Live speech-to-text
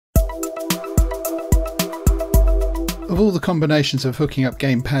all the combinations of hooking up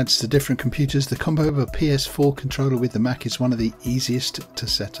gamepads to different computers, the combo of a PS4 controller with the Mac is one of the easiest to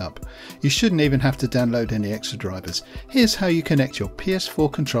set up. You shouldn't even have to download any extra drivers. Here's how you connect your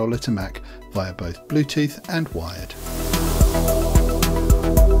PS4 controller to Mac via both Bluetooth and wired.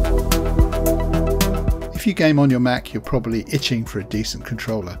 If you game on your Mac, you're probably itching for a decent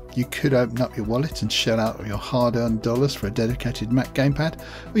controller. You could open up your wallet and shell out your hard-earned dollars for a dedicated Mac gamepad,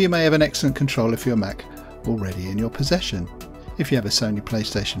 or you may have an excellent controller for your Mac already in your possession. If you have a Sony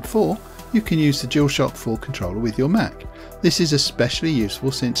PlayStation 4, you can use the DualShock 4 controller with your Mac. This is especially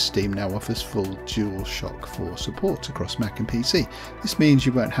useful since Steam now offers full DualShock 4 support across Mac and PC. This means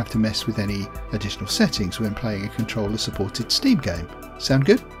you won't have to mess with any additional settings when playing a controller-supported Steam game. Sound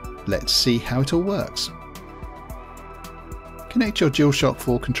good? Let's see how it all works. Connect your DualShock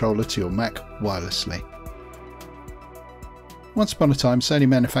 4 controller to your Mac wirelessly. Once upon a time, Sony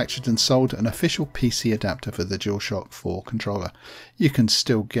manufactured and sold an official PC adapter for the DualShock 4 controller. You can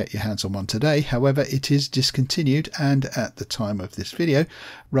still get your hands on one today, however it is discontinued and at the time of this video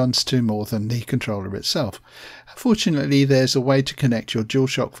runs to more than the controller itself. Fortunately, there's a way to connect your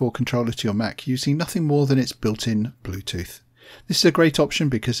DualShock 4 controller to your Mac using nothing more than its built-in Bluetooth. This is a great option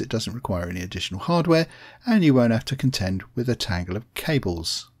because it doesn't require any additional hardware and you won't have to contend with a tangle of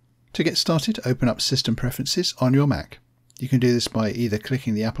cables. To get started, open up System Preferences on your Mac. You can do this by either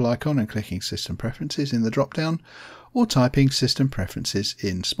clicking the Apple icon and clicking System Preferences in the drop-down, or typing System Preferences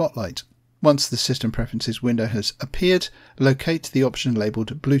in Spotlight. Once the System Preferences window has appeared, locate the option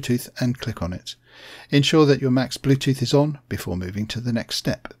labelled Bluetooth and click on it. Ensure that your Mac's Bluetooth is on before moving to the next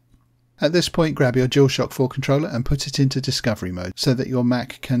step. At this point, grab your DualShock 4 controller and put it into Discovery mode so that your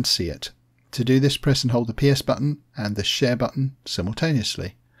Mac can see it. To do this, press and hold the PS button and the Share button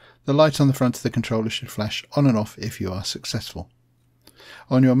simultaneously. The light on the front of the controller should flash on and off if you are successful.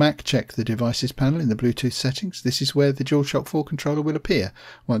 On your Mac, check the Devices panel in the Bluetooth settings. This is where the DualShock 4 controller will appear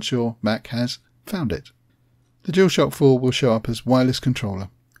once your Mac has found it. The DualShock 4 will show up as wireless controller.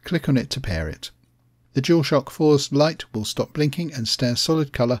 Click on it to pair it. The DualShock 4's light will stop blinking and stay a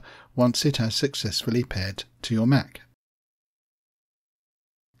solid colour once it has successfully paired to your Mac.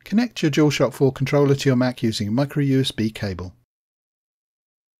 Connect your DualShock 4 controller to your Mac using a micro USB cable.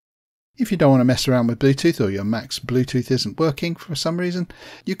 If you don't want to mess around with Bluetooth or your Mac's Bluetooth isn't working for some reason,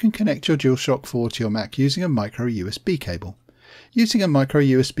 you can connect your DualShock 4 to your Mac using a micro USB cable. Using a micro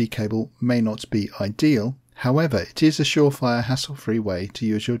USB cable may not be ideal, however it is a surefire, hassle-free way to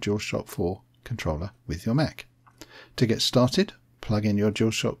use your DualShock 4 controller with your Mac. To get started, plug in your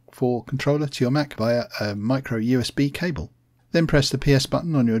DualShock 4 controller to your Mac via a micro USB cable. Then press the PS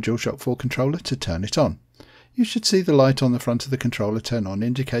button on your DualShock 4 controller to turn it on. You should see the light on the front of the controller turn on,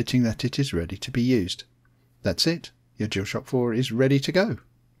 indicating that it is ready to be used. That's it, your DualShock 4 is ready to go.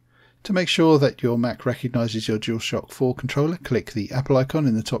 To make sure that your Mac recognises your DualShock 4 controller, click the Apple icon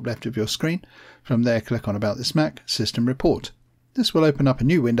in the top left of your screen. From there, click on About This Mac, System Report. This will open up a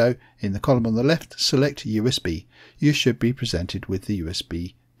new window. In the column on the left, select USB. You should be presented with the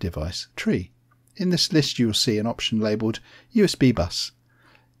USB device tree. In this list you will see an option labelled USB bus.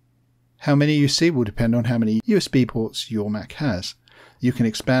 How many you see will depend on how many USB ports your Mac has. You can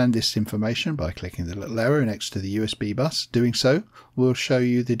expand this information by clicking the little arrow next to the USB bus. Doing so will show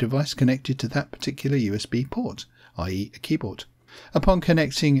you the device connected to that particular USB port, i.e. a keyboard. Upon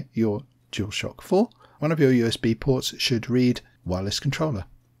connecting your DualShock 4, one of your USB ports should read wireless controller.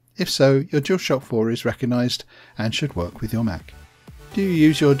 If so, your DualShock 4 is recognised and should work with your Mac. Do you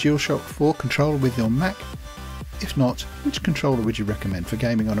use your DualShock 4 controller with your Mac? If not, which controller would you recommend for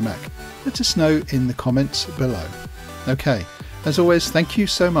gaming on a Mac? Let us know in the comments below. Okay, as always, thank you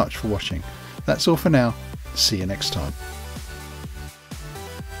so much for watching. That's all for now. See you next time.